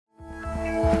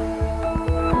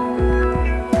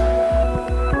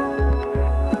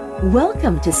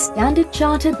Welcome to Standard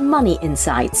Chartered Money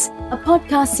Insights, a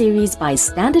podcast series by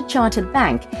Standard Chartered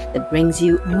Bank that brings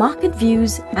you market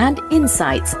views and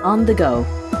insights on the go.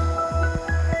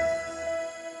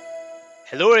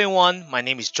 Hello everyone, my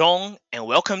name is John and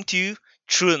welcome to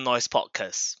Through the Noise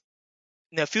podcast.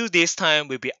 In a few days' time,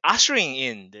 we'll be ushering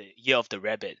in the Year of the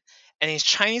Rabbit, and in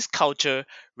Chinese culture,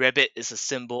 rabbit is a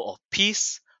symbol of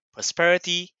peace,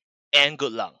 prosperity, and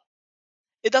good luck.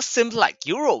 It does seem like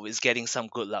Europe is getting some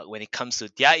good luck when it comes to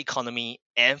their economy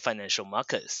and financial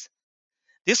markets.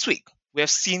 This week, we have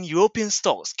seen European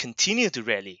stocks continue to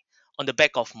rally on the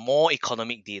back of more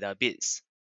economic data bits.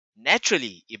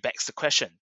 Naturally, it begs the question,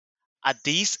 are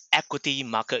these equity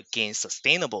market gains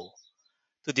sustainable?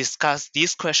 To discuss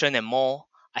this question and more,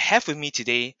 I have with me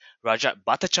today Rajat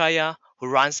Bhattacharya, who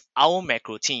runs our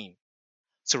macro team.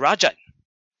 So Rajat,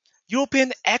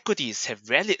 European equities have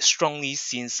rallied strongly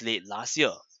since late last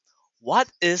year. What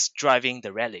is driving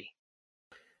the rally?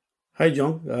 Hi,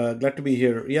 John. Glad to be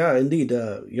here. Yeah, indeed.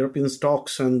 European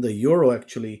stocks and the euro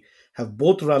actually have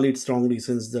both rallied strongly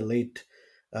since the late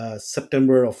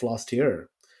September of last year,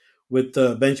 with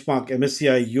the benchmark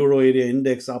MSCI Euro Area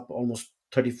Index up almost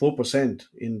 34%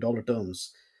 in dollar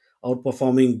terms,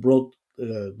 outperforming both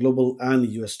global and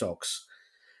US stocks.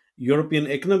 European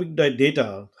economic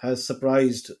data has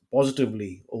surprised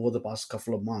positively over the past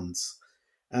couple of months,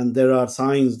 and there are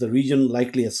signs the region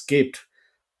likely escaped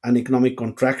an economic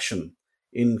contraction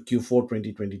in Q4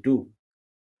 2022.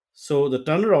 So the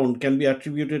turnaround can be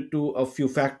attributed to a few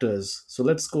factors. So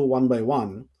let's go one by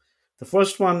one. The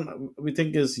first one we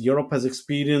think is Europe has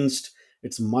experienced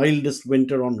its mildest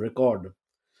winter on record.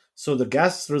 So the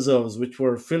gas reserves, which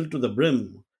were filled to the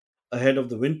brim ahead of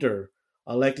the winter,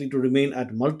 are likely to remain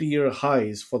at multi year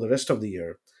highs for the rest of the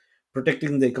year,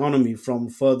 protecting the economy from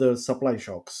further supply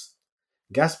shocks.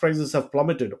 Gas prices have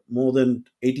plummeted more than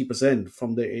 80%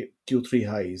 from the Q3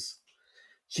 highs.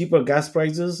 Cheaper gas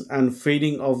prices and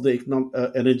fading of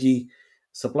the energy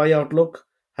supply outlook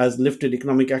has lifted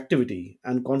economic activity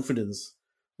and confidence,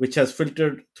 which has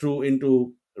filtered through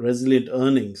into resilient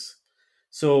earnings.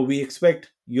 So we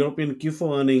expect European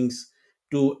Q4 earnings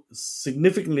to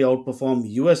significantly outperform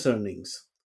US earnings.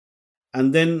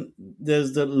 And then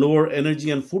there's the lower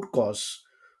energy and food costs,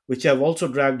 which have also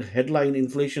dragged headline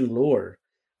inflation lower,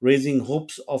 raising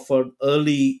hopes of an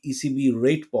early ECB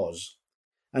rate pause.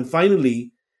 And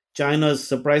finally, China's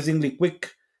surprisingly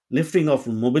quick lifting of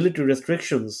mobility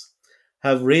restrictions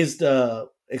have raised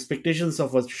expectations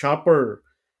of a sharper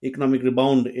economic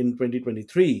rebound in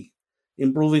 2023,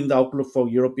 improving the outlook for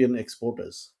European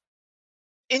exporters.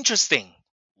 Interesting.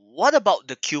 What about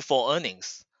the Q4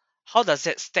 earnings? How does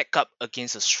that stack up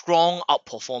against a strong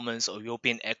outperformance of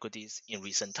European equities in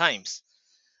recent times?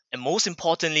 And most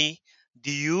importantly,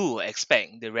 do you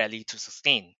expect the rally to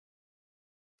sustain?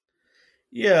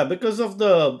 Yeah, because of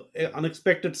the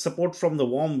unexpected support from the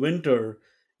warm winter,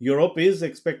 Europe is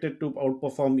expected to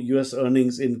outperform US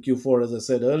earnings in Q4, as I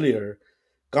said earlier.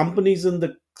 Companies in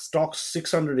the Stoxx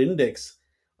 600 index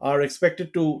are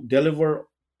expected to deliver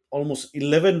almost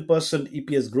 11%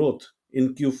 EPS growth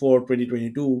in Q4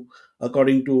 2022,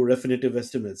 according to Refinitiv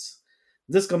estimates.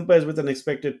 This compares with an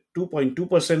expected 2.2%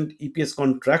 EPS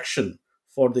contraction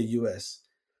for the US.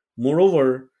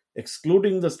 Moreover,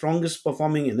 excluding the strongest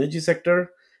performing energy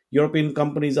sector, European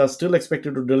companies are still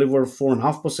expected to deliver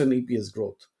 4.5% EPS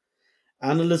growth.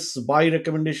 Analysts' buy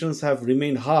recommendations have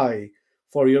remained high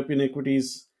for European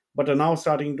equities but are now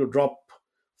starting to drop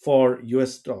for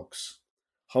US stocks.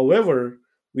 However,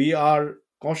 we are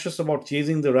cautious about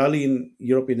chasing the rally in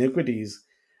European equities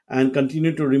and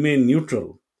continue to remain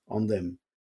neutral on them.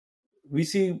 We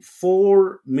see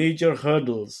four major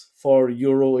hurdles for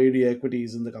euro area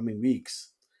equities in the coming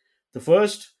weeks. The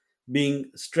first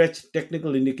being stretched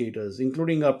technical indicators,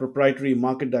 including our proprietary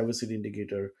market diversity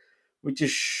indicator, which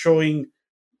is showing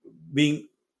being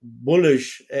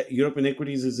bullish. European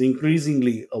equities is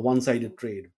increasingly a one sided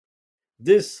trade.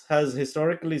 This has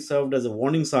historically served as a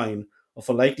warning sign of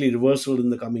a likely reversal in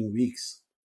the coming weeks.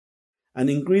 An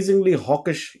increasingly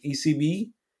hawkish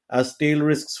ECB, as tail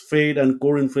risks fade and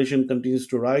core inflation continues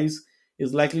to rise,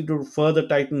 is likely to further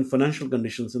tighten financial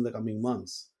conditions in the coming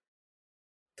months.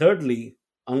 Thirdly,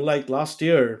 unlike last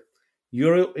year,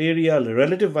 euro area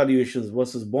relative valuations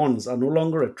versus bonds are no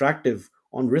longer attractive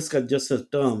on risk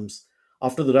adjusted terms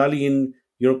after the rally in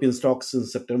European stocks in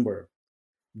September.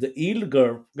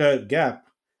 The gap,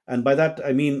 and by that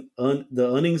I mean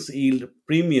the earnings yield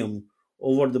premium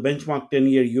over the benchmark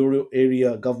 10-year euro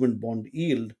area government bond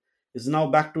yield, is now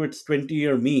back to its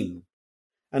 20-year mean.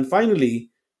 And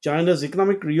finally, China's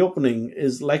economic reopening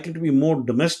is likely to be more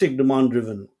domestic demand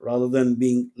driven rather than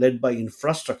being led by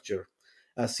infrastructure,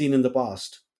 as seen in the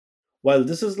past. While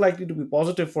this is likely to be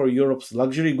positive for Europe's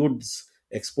luxury goods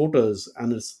exporters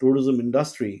and its tourism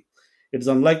industry, it is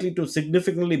unlikely to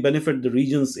significantly benefit the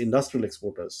region's industrial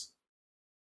exporters.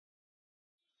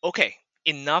 Okay,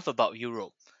 enough about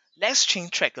Europe. Let's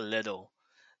change track a little.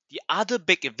 The other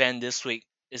big event this week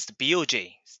is the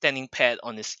BOJ standing pat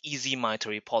on its easy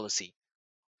monetary policy.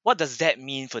 What does that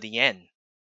mean for the yen?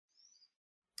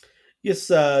 Yes,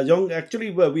 Young,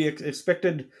 actually, we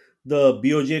expected the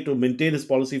BOJ to maintain its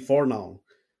policy for now.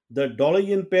 The dollar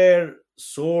yen pair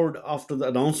soared after the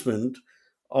announcement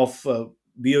of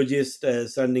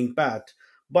BOJ's standing pat,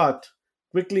 but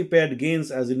quickly paired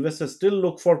gains as investors still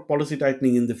look for policy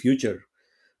tightening in the future.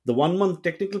 The 1 month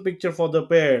technical picture for the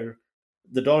pair,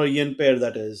 the dollar yen pair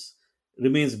that is,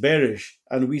 remains bearish,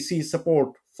 and we see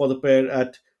support for the pair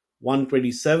at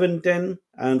 127.10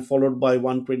 and followed by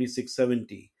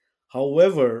 126.70.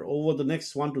 However, over the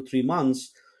next 1 to 3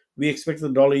 months, we expect the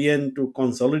dollar yen to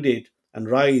consolidate and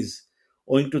rise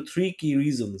owing to three key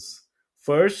reasons.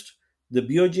 First, the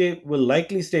BOJ will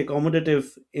likely stay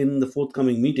accommodative in the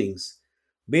forthcoming meetings.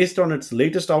 Based on its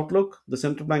latest outlook, the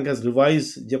central bank has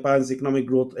revised Japan's economic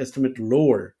growth estimate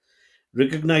lower,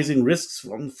 recognizing risks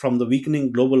from the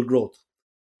weakening global growth.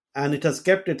 And it has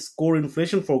kept its core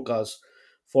inflation forecast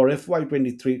for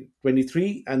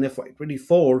FY23 and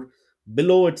FY24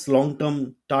 below its long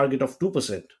term target of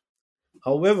 2%.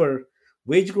 However,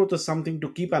 wage growth is something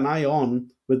to keep an eye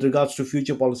on with regards to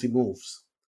future policy moves,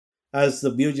 as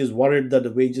the BOJ is worried that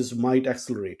the wages might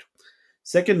accelerate.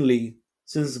 Secondly,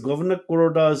 since Governor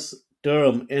Kuroda's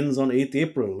term ends on 8th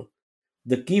April,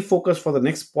 the key focus for the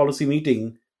next policy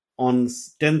meeting on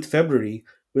 10th February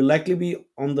will likely be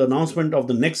on the announcement of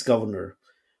the next governor.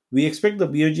 We expect the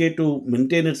BOJ to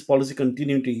maintain its policy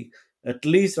continuity at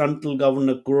least until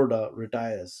Governor Kuroda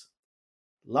retires.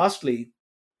 Lastly,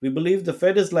 we believe the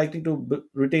Fed is likely to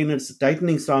retain its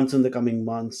tightening stance in the coming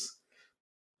months,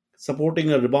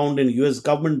 supporting a rebound in US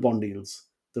government bond yields.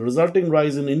 The resulting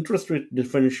rise in interest rate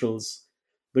differentials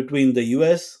between the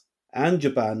US and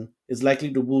Japan is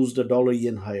likely to boost the dollar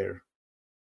yen higher.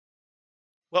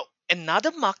 Well,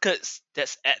 another market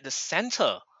that's at the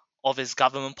center of its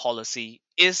government policy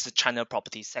is the China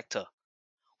property sector.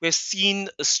 We've seen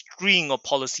a string of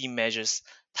policy measures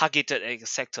targeted at the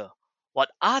sector. What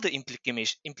are the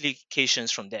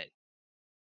implications from that?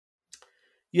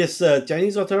 Yes,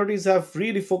 Chinese authorities have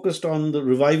really focused on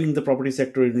reviving the property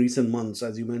sector in recent months,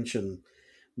 as you mentioned.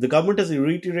 The government has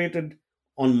reiterated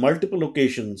on multiple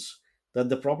occasions that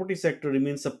the property sector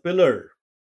remains a pillar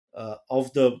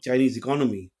of the Chinese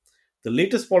economy. The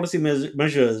latest policy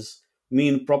measures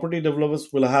mean property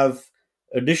developers will have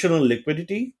additional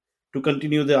liquidity to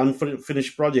continue their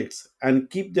unfinished projects and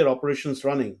keep their operations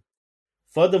running.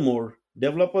 Furthermore,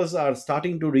 developers are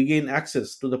starting to regain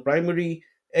access to the primary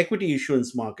equity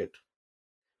issuance market.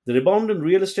 The rebound in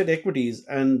real estate equities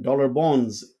and dollar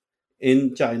bonds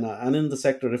in China and in the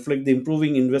sector reflect the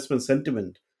improving investment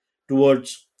sentiment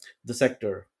towards the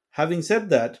sector. Having said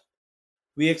that,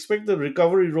 we expect the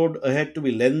recovery road ahead to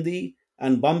be lengthy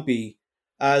and bumpy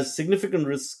as significant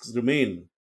risks remain.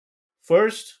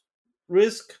 First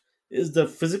risk is the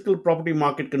physical property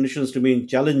market conditions remain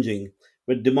challenging,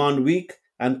 with demand weak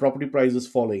and property prices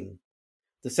falling.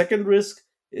 The second risk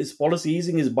is policy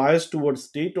easing is biased towards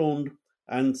state owned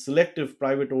and selective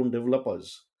private owned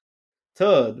developers.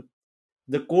 Third,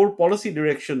 the core policy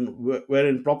direction,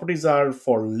 wherein properties are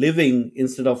for living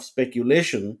instead of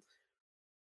speculation,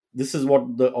 this is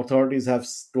what the authorities have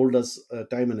told us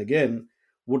time and again,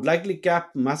 would likely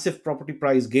cap massive property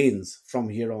price gains from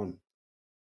here on.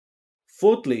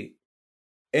 Fourthly,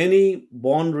 any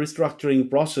bond restructuring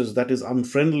process that is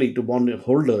unfriendly to bond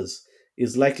holders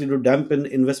is likely to dampen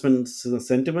investment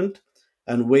sentiment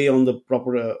and weigh on the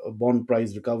proper bond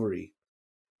price recovery.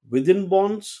 Within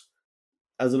bonds,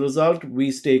 as a result, we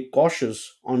stay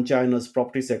cautious on China's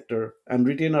property sector and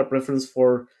retain our preference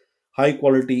for high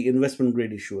quality investment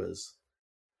grade issuers.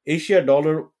 Asia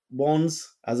dollar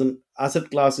bonds as an asset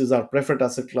class is our preferred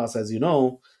asset class, as you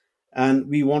know, and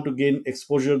we want to gain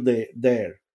exposure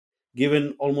there.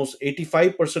 Given almost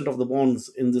 85% of the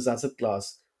bonds in this asset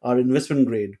class are investment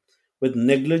grade, with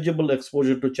negligible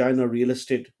exposure to China real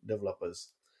estate developers.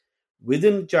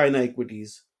 Within China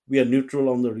equities, we are neutral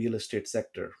on the real estate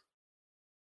sector.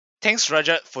 Thanks,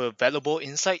 Rajat, for your valuable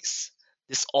insights.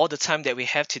 This is all the time that we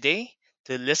have today.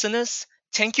 To the listeners,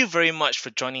 thank you very much for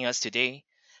joining us today.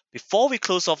 Before we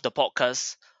close off the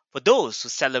podcast, for those who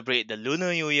celebrate the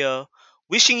Lunar New Year,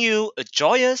 wishing you a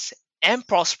joyous and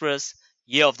prosperous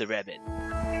Year of the Rabbit.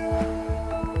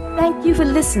 Thank you for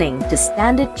listening to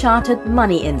Standard Chartered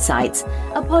Money Insights,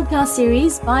 a podcast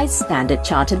series by Standard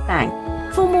Chartered Bank.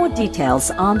 For more details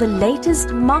on the latest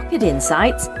market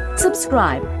insights,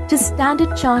 subscribe to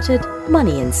Standard Chartered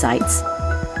Money Insights.